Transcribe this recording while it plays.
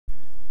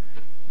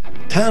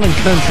Town and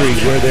country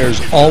where there's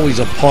always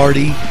a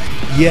party.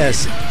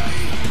 Yes,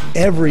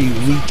 every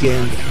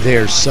weekend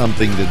there's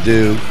something to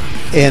do,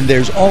 and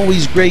there's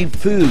always great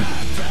food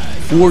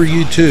for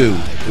you too.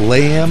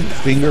 Lamb,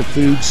 finger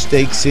food,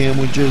 steak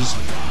sandwiches,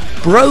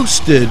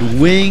 roasted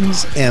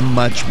wings, and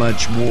much,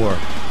 much more.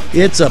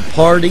 It's a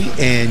party,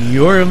 and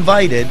you're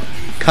invited.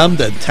 Come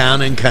to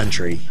Town and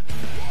Country.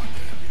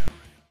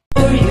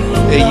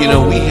 Hey, you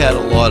know, we had a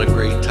lot of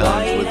great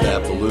times with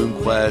that Balloon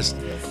Quest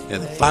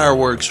and the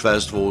Fireworks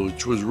Festival,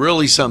 which was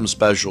really something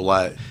special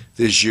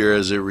this year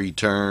as it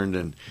returned,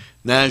 and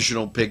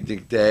National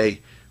Picnic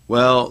Day.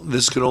 Well,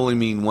 this could only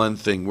mean one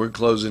thing. We're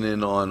closing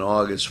in on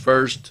August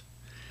 1st.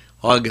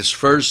 August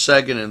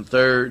 1st, 2nd, and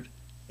 3rd,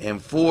 and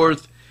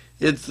 4th.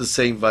 It's the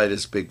St.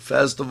 Vitus Big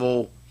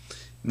Festival.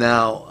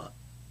 Now,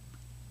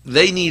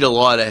 they need a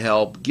lot of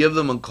help. Give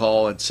them a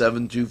call at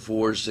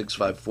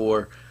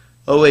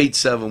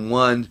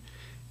 724-654-0871.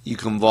 You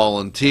can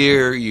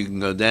volunteer. You can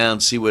go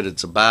down, see what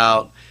it's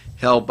about,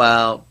 help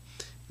out.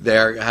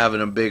 They're having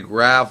a big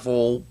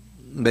raffle.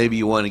 Maybe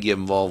you want to get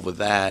involved with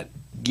that.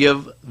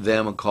 Give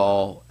them a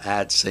call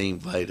at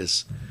St.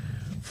 Vitus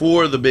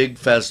for the big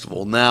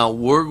festival. Now,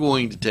 we're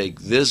going to take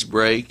this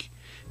break,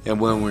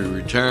 and when we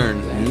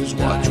return,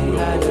 NewsWatch will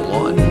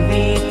roll on.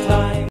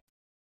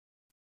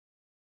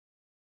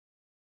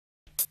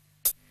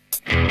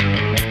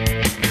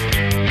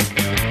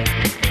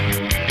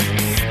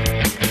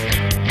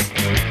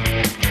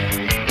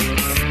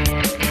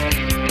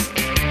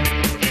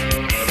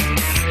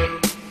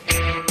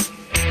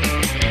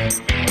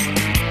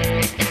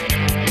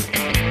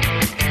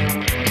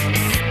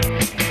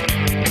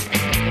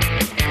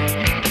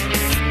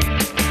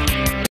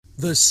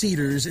 The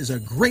Cedars is a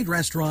great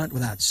restaurant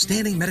with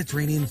outstanding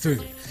Mediterranean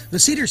food. The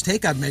Cedars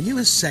takeout menu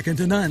is second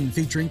to none,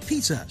 featuring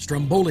pizza,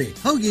 stromboli,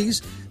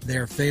 hoagies,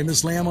 their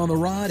famous lamb on the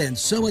rod, and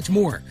so much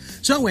more.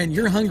 So when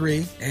you're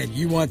hungry and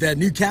you want that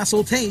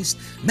Newcastle taste,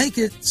 make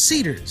it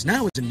Cedars.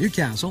 Now it's in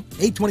Newcastle,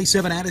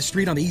 827 Addis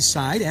Street on the east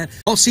side, and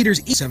all Cedars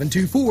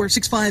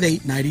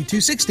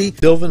 724-658-9260.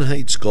 Sylvan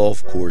Heights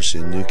Golf Course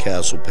in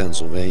Newcastle,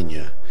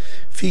 Pennsylvania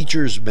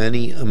features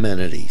many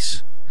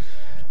amenities,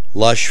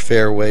 lush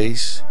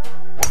fairways,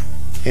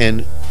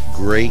 and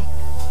great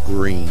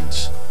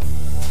greens,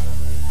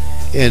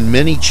 and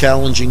many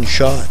challenging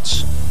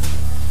shots.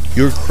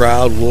 Your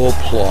crowd will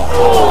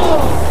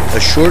applaud. A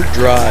short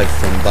drive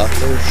from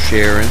Butler,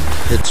 Sharon,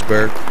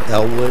 Pittsburgh,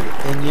 Elwood,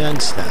 and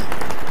Youngstown.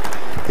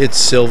 It's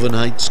Sylvan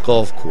Heights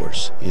Golf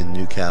Course in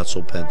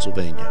Newcastle,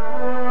 Pennsylvania.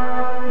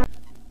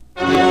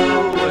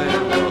 Hello,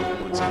 and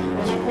welcome once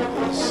again to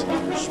the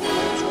Cedar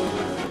Sports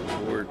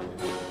Report.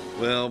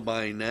 Well,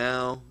 by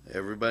now,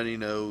 everybody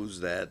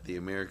knows that the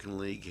American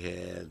League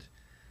had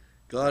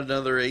got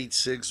another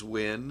 8-6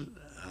 win,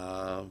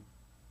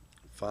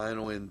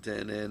 final in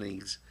 10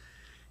 innings.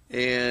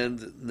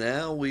 And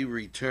now we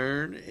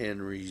return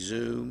and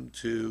resume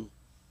to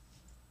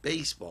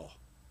baseball.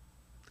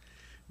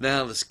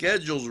 Now, the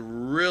schedule's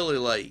really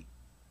light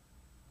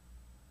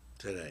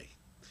today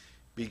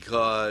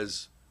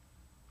because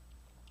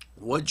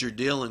what you're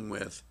dealing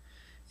with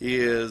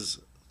is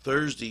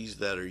Thursdays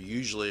that are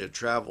usually a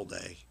travel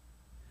day,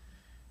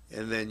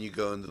 and then you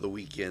go into the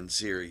weekend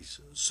series.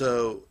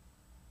 So,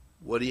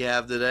 what do you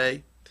have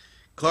today?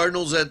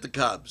 Cardinals at the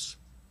Cubs.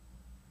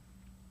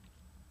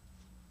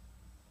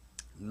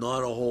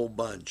 Not a whole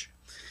bunch.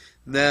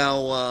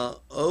 Now,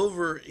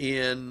 over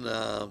in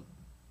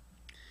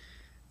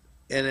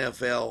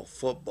NFL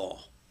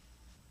football,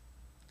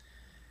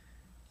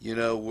 you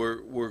know,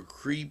 we're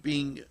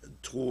creeping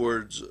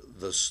towards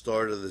the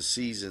start of the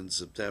season,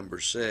 September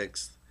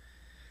 6th.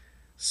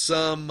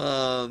 Some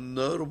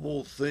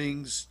notable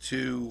things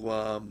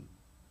to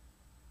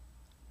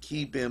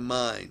keep in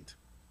mind.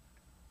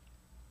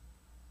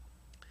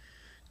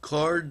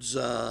 Cards,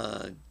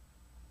 the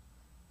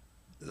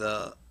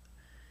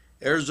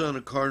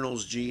Arizona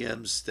Cardinals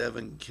GM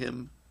Stephen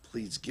Kim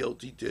pleads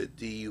guilty to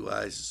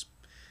DUI,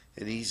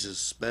 and he's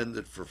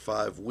suspended for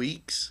 5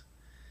 weeks.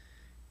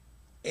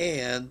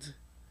 And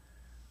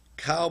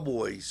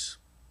Cowboys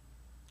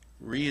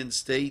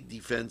reinstate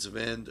defensive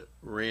end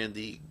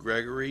Randy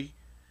Gregory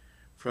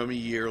from a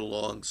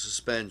year-long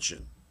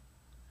suspension.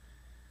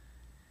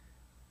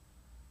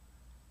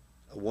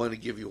 I want to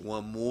give you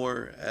one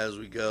more as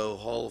we go.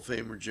 Hall of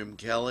Famer Jim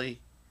Kelly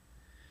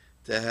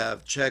to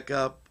have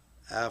checkup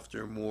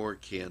after more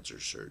cancer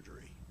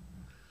surgery.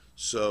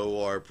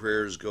 So our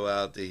prayers go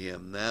out to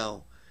him.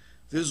 Now,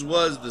 this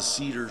was the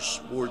Cedar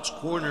Sports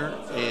Corner,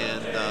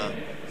 and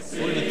we're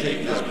going to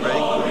take this break.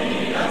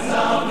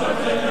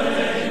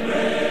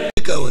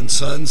 Micco &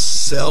 Sons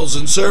Sales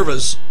and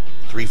Service,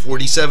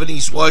 347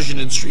 East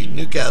Washington Street,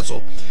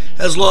 Newcastle,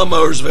 has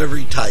lawnmowers of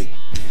every type.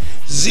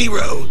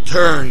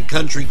 Zero-turn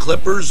country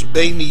clippers,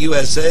 Bamey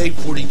USA,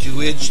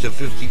 42-inch to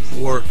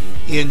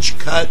 54-inch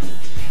cut.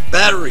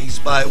 Batteries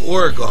by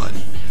Oregon.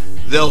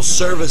 They'll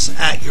service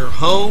at your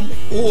home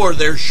or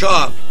their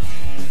shop.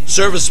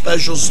 Service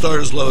specials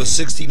start as low as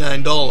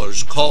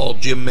 $69. Call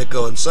Jim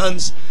Micco &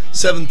 Sons,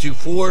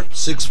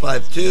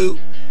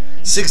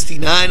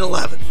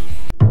 724-652-6911.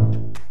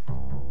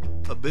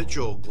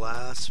 Habitual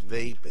Glass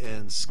Vape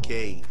and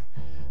Skate.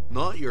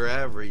 Not your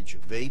average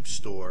vape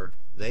store.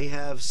 They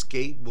have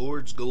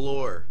skateboards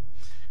galore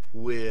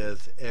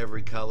with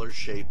every color,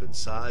 shape, and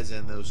size,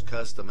 and those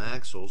custom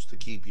axles to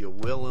keep you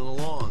wheeling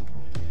along.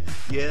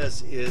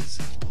 Yes, it's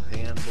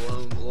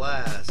hand-blown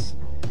glass.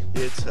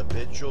 It's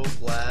Habitual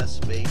Glass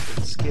Vape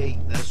and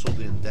Skate, nestled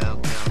in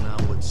downtown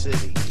Elwood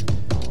City.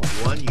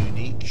 One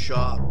unique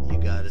shop you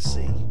gotta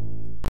see.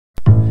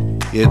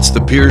 It's the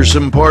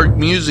Pearson Park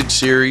Music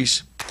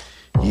Series.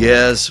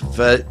 Yes,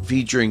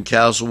 featuring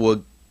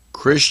Castlewood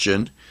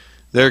Christian,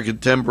 their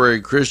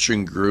contemporary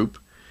Christian group,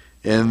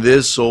 and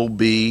this will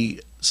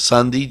be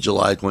Sunday,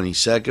 July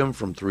 22nd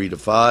from 3 to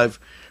 5.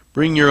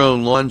 Bring your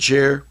own lawn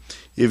chair.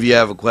 If you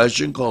have a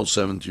question, call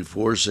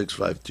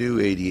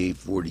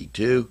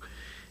 724-652-8842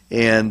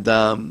 and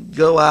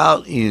go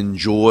out,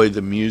 enjoy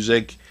the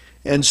music,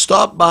 and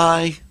stop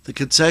by the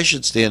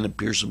concession stand at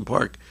Pearson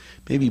Park.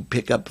 Maybe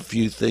pick up a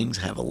few things,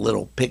 have a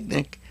little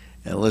picnic,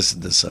 and listen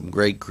to some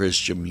great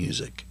Christian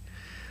music.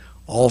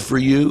 All for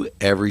you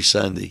every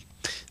Sunday.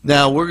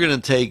 Now, we're going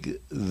to take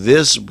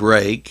this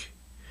break,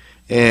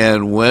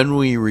 and when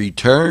we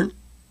return,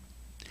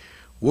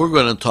 we're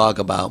going to talk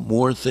about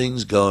more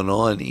things going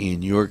on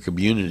in your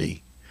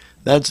community.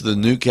 That's the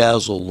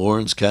Newcastle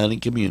Lawrence County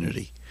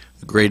community,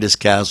 the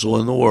greatest castle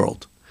in the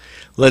world.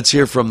 Let's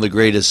hear from the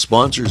greatest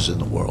sponsors in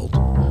the world.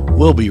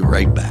 We'll be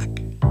right back.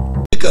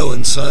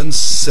 Nico & Sons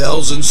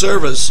Sales and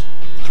Service,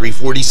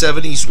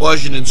 347 East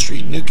Washington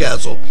Street,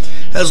 Newcastle,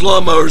 has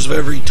lawnmowers of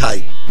every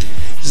type.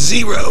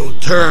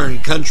 Zero-turn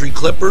country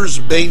clippers,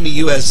 made in the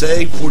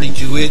USA,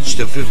 42-inch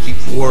to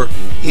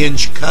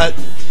 54-inch cut.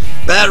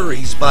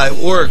 Batteries by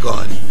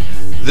Oregon.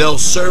 They'll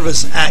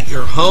service at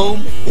your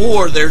home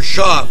or their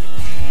shop.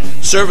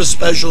 Service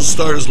specials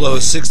start as low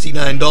as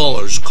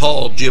 $69.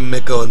 Call Jim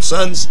Micco &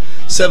 Sons,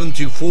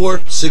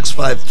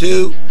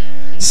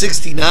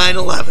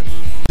 724-652-6911.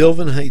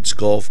 Sylvan Heights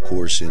Golf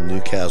Course in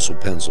Newcastle,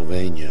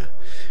 Pennsylvania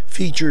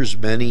features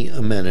many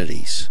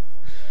amenities,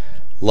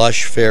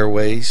 lush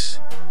fairways,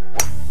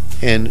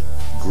 and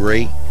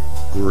great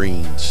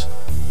greens,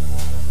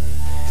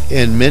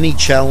 and many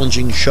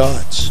challenging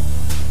shots.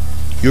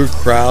 Your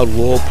crowd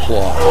will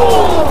applaud.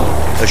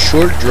 A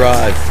short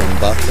drive from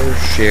Butler,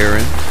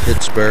 Sharon,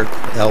 Pittsburgh,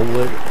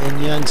 Elwood,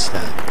 and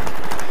Youngstown.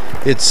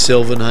 It's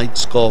Sylvan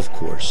Heights Golf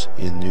Course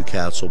in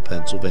Newcastle,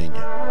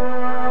 Pennsylvania.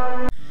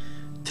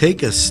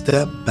 Take a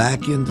step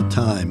back into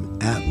time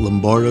at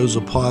Lombardo's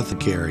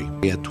Apothecary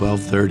at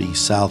 1230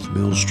 South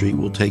Mill Street.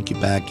 Will take you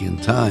back in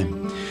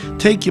time.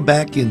 Take you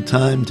back in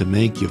time to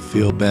make you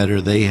feel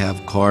better. They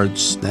have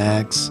cards,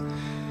 snacks,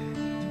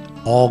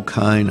 all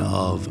kind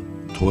of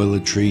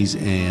toiletries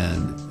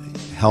and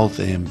health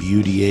and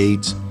beauty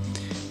aids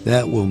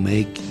that will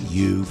make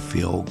you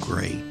feel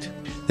great.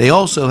 They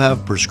also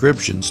have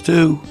prescriptions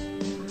too.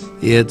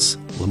 It's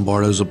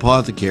Lombardo's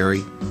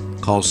Apothecary.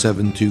 Call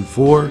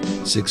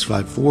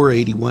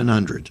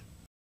 724-654-8100.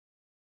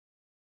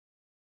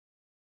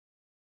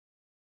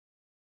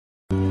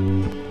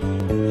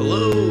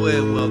 Hello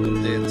and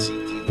welcome to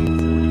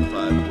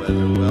NCTV45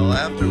 weather. Well,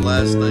 after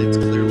last night's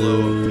clear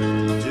low of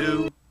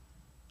 52,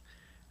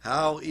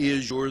 how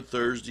is your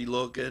Thursday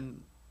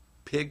looking?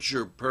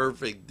 Picture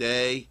perfect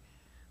day.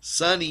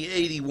 Sunny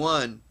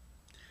 81.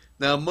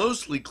 Now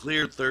mostly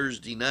clear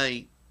Thursday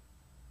night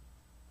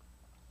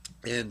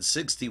and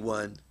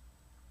 61.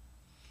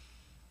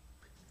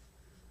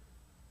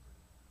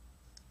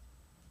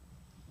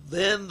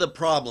 Then the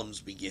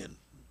problems begin.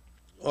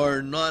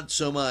 Or not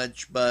so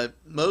much, but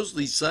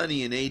mostly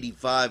sunny and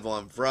 85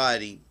 on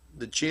Friday.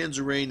 The chance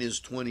of rain is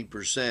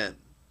 20%.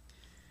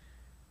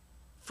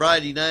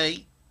 Friday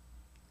night,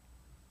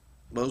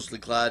 mostly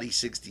cloudy,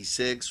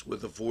 66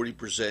 with a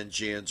 40%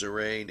 chance of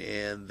rain.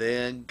 And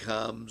then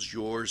comes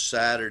your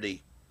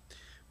Saturday.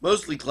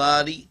 Mostly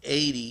cloudy,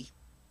 80.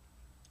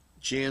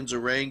 Chance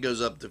of rain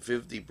goes up to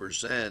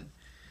 50%.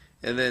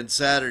 And then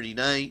Saturday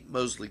night,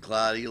 mostly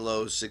cloudy,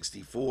 low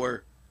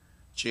 64.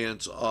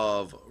 Chance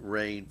of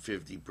rain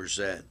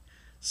 50%.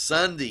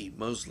 Sunday,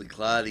 mostly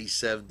cloudy,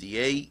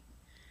 78.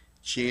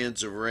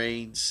 Chance of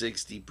rain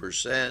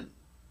 60%.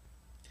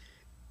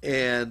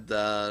 And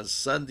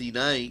Sunday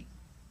night,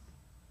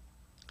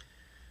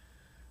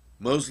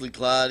 mostly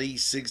cloudy,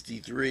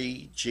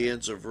 63.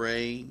 Chance of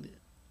rain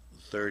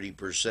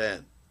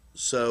 30%.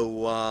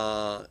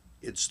 So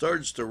it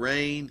starts to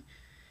rain,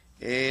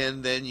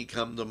 and then you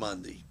come to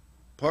Monday.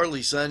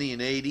 Partly sunny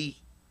and 80.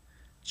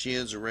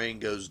 Chance of rain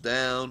goes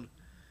down.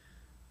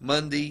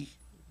 Monday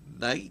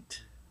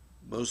night,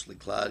 mostly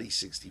cloudy,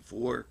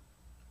 64.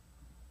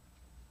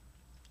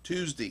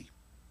 Tuesday,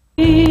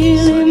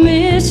 sunny.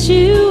 Miss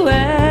you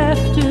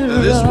after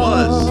now this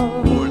was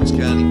Lawrence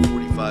County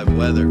 45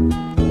 weather.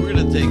 We're going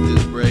to take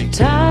this break.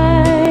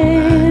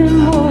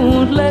 Time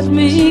won't let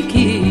me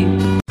keep.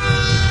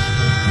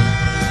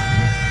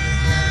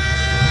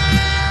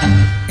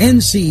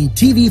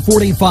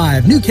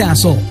 NCTV45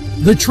 Newcastle,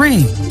 The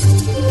Train.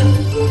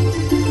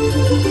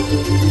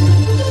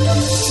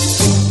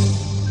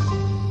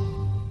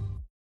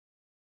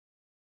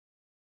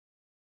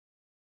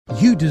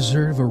 You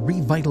deserve a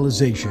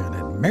revitalization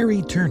at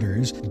Mary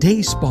Turner's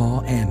Day Spa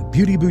and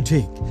Beauty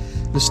Boutique.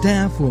 The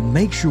staff will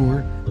make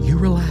sure you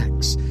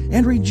relax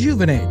and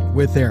rejuvenate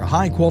with their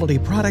high-quality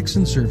products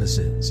and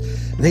services.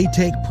 They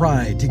take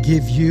pride to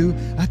give you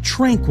a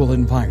tranquil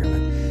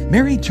environment.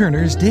 Mary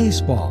Turner's Day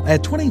Spa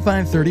at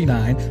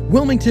 2539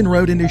 Wilmington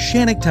Road in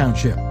Shannock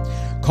Township.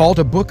 Call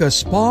to book a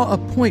spa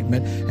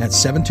appointment at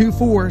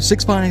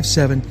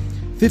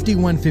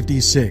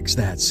 724-657-5156.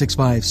 That's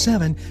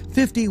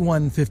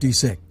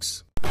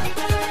 657-5156.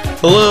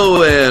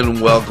 Hello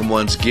and welcome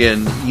once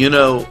again. You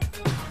know,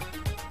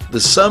 the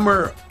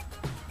summer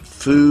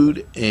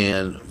food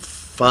and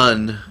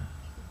fun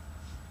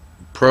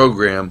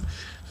program,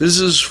 this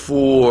is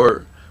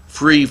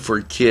free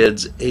for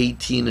kids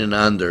 18 and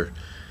under.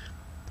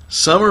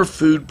 Summer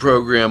food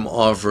program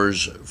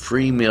offers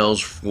free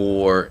meals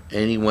for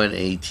anyone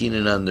 18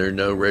 and under.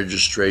 No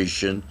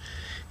registration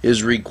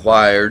is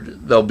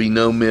required. There'll be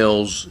no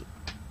meals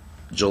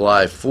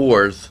July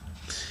 4th.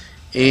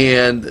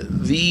 And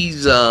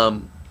these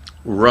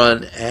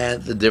run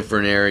at the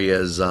different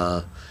areas.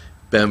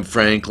 Ben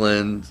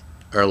Franklin,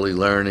 Early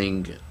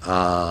Learning,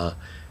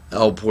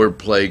 Elport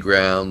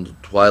Playground,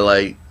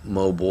 Twilight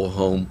Mobile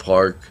Home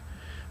Park,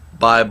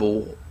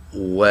 Bible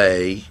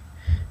Way,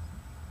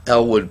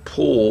 Elwood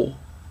Pool,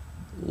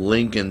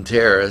 Lincoln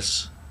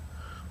Terrace,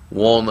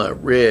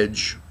 Walnut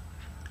Ridge,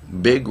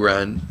 Big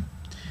Run,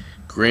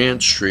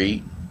 Grant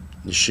Street,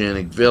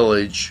 Shannock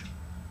Village,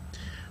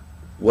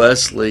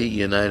 Wesley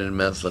United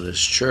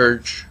Methodist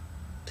Church,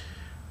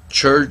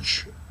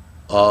 Church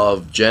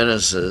of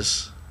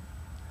Genesis,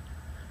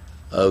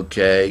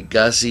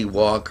 Gussie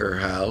Walker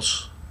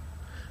House,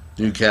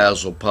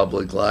 Newcastle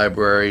Public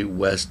Library,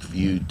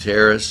 Westview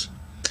Terrace,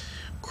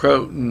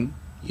 Croton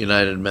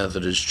United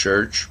Methodist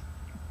Church,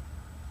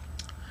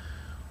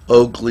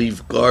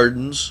 Oakleaf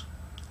Gardens,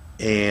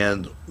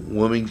 and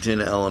Wilmington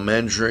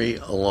Elementary,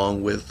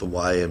 along with the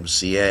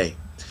YMCA.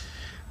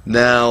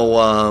 Now,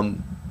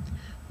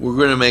 we're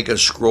going to make a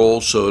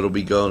scroll so it'll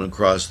be going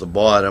across the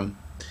bottom.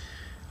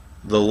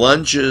 The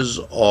lunches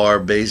are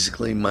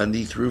basically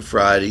Monday through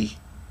Friday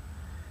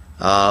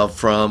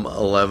from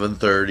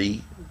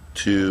 11:30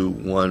 to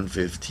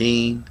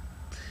 1:15.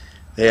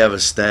 They have a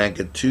snack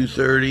at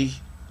 2:30.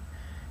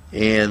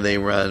 And they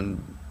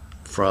run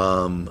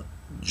from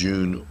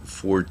June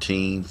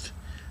 14th.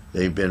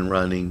 They've been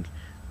running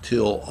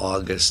till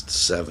August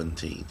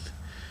 17th.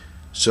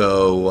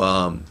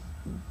 So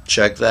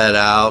check that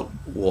out.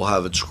 We'll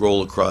have it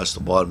scroll across the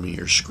bottom of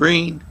your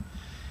screen.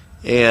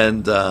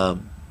 And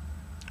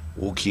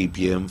we'll keep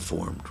you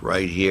informed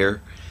right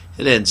here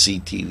at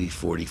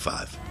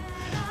NCTV45.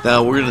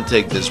 Now we're going to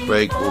take this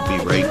break. We'll be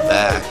right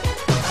back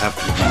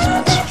after these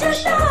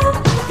messages.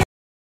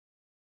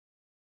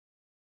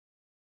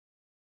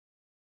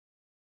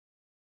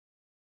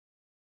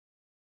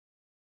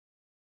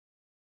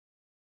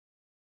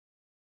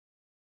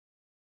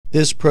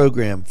 This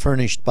program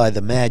furnished by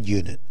the MAD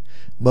Unit,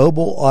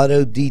 Mobile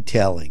Auto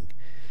Detailing.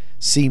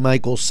 See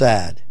Michael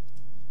Sad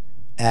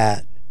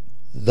at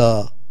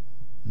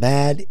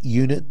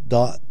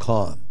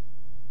themadunit.com.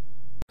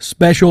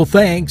 Special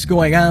thanks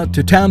going out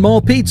to Town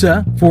Mall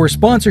Pizza for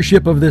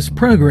sponsorship of this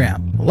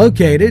program,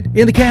 located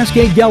in the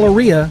Cascade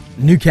Galleria,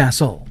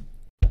 Newcastle.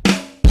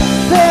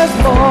 There's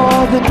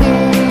more than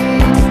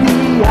meets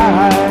the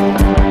eye.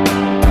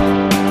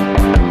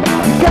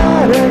 You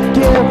gotta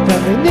give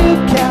them a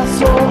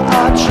Newcastle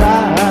a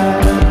try.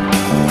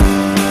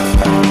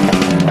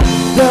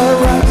 The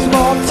right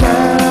small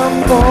town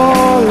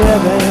for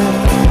living.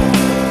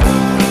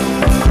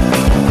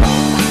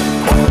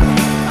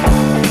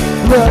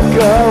 Look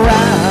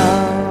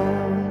around.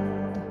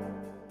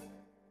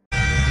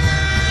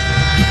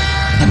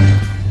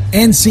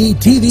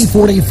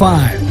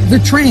 NCTV45, The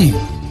Train,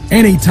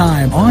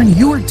 anytime on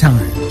your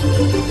time.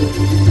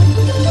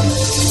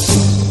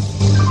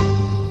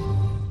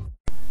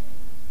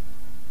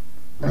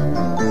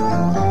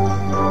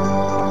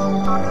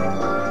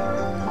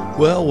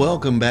 Well,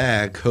 welcome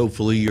back.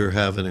 Hopefully you're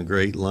having a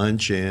great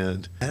lunch,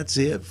 and that's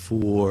it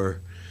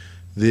for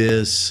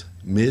this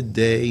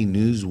midday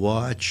news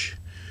watch.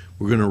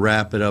 We're going to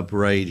wrap it up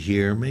right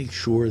here. Make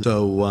sure you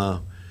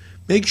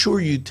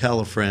tell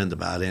a friend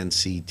about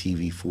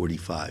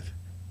NCTV45.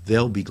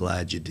 They'll be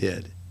glad you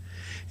did.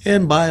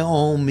 And by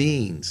all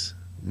means,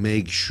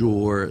 make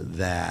sure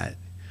that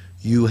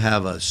you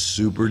have a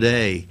super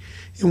day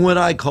in what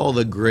I call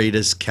the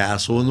greatest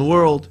castle in the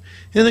world,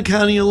 in the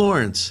county of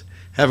Lawrence.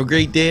 Have a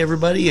great day,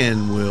 everybody,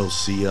 and we'll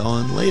see you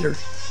on later.